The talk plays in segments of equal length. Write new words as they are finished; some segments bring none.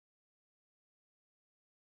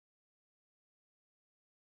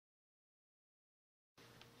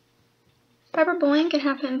Cyberbullying can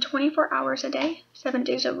happen 24 hours a day, 7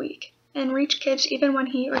 days a week, and reach kids even when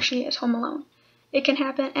he or she is home alone. It can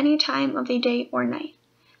happen any time of the day or night.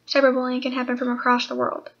 Cyberbullying can happen from across the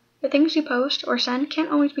world. The things you post or send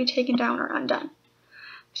can't always be taken down or undone.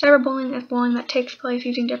 Cyberbullying is bullying that takes place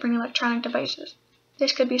using different electronic devices.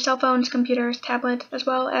 This could be cell phones, computers, tablets, as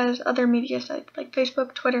well as other media sites like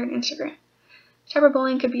Facebook, Twitter, and Instagram.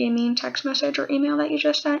 Cyberbullying could be a mean text message or email that you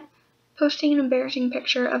just sent, posting an embarrassing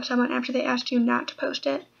picture of someone after they asked you not to post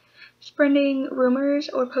it, spreading rumors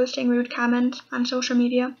or posting rude comments on social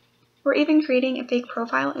media, or even creating a fake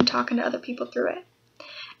profile and talking to other people through it.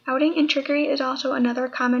 Outing and trickery is also another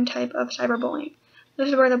common type of cyberbullying. This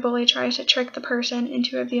is where the bully tries to trick the person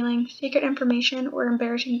into revealing secret information or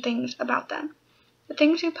embarrassing things about them. The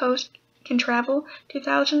things you post can travel to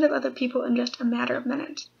thousands of other people in just a matter of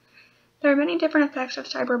minutes. There are many different effects of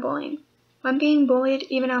cyberbullying. When being bullied,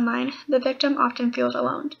 even online, the victim often feels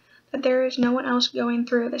alone, that there is no one else going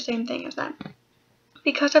through the same thing as them.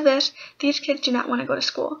 Because of this, these kids do not want to go to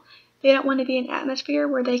school. They don't want to be in an atmosphere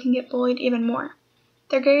where they can get bullied even more.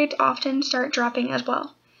 Their grades often start dropping as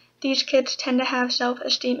well. These kids tend to have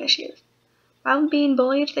self-esteem issues. While being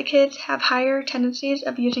bullied, the kids have higher tendencies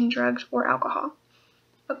of using drugs or alcohol.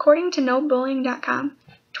 According to NoBullying.com,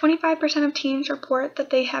 25% of teens report that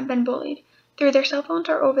they have been bullied through their cell phones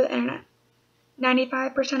or over the internet.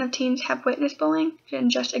 95% of teens have witnessed bullying and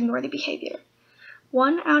just ignore the behavior.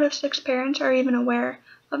 1 out of 6 parents are even aware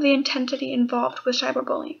of the intensity involved with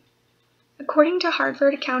cyberbullying. According to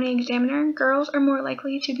Harford County Examiner, girls are more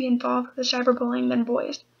likely to be involved with cyberbullying than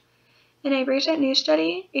boys. In a recent news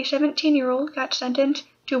study, a 17-year-old got sentenced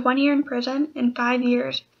to 1 year in prison and 5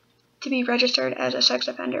 years to be registered as a sex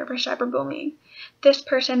offender for cyberbullying. This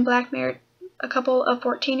person blackmailed a couple of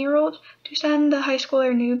 14-year-olds to send the high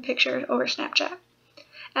schooler nude pictures over Snapchat.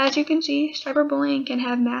 As you can see, cyberbullying can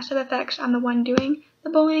have massive effects on the one doing the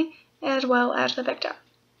bullying as well as the victim.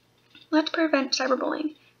 Let's prevent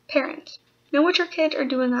cyberbullying. Parents, know what your kids are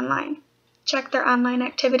doing online. Check their online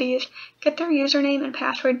activities, get their username and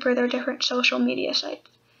password for their different social media sites.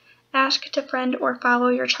 Ask to friend or follow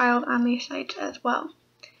your child on these sites as well.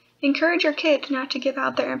 Encourage your kids not to give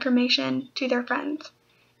out their information to their friends.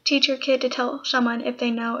 Teach your kid to tell someone if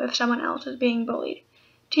they know if someone else is being bullied.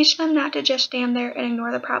 Teach them not to just stand there and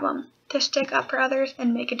ignore the problem, to stick up for others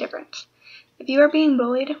and make a difference. If you are being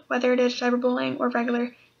bullied, whether it is cyberbullying or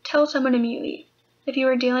regular, tell someone immediately. If you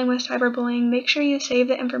are dealing with cyberbullying, make sure you save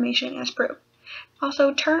the information as proof.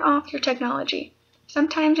 Also, turn off your technology.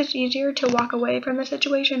 Sometimes it's easier to walk away from the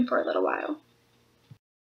situation for a little while.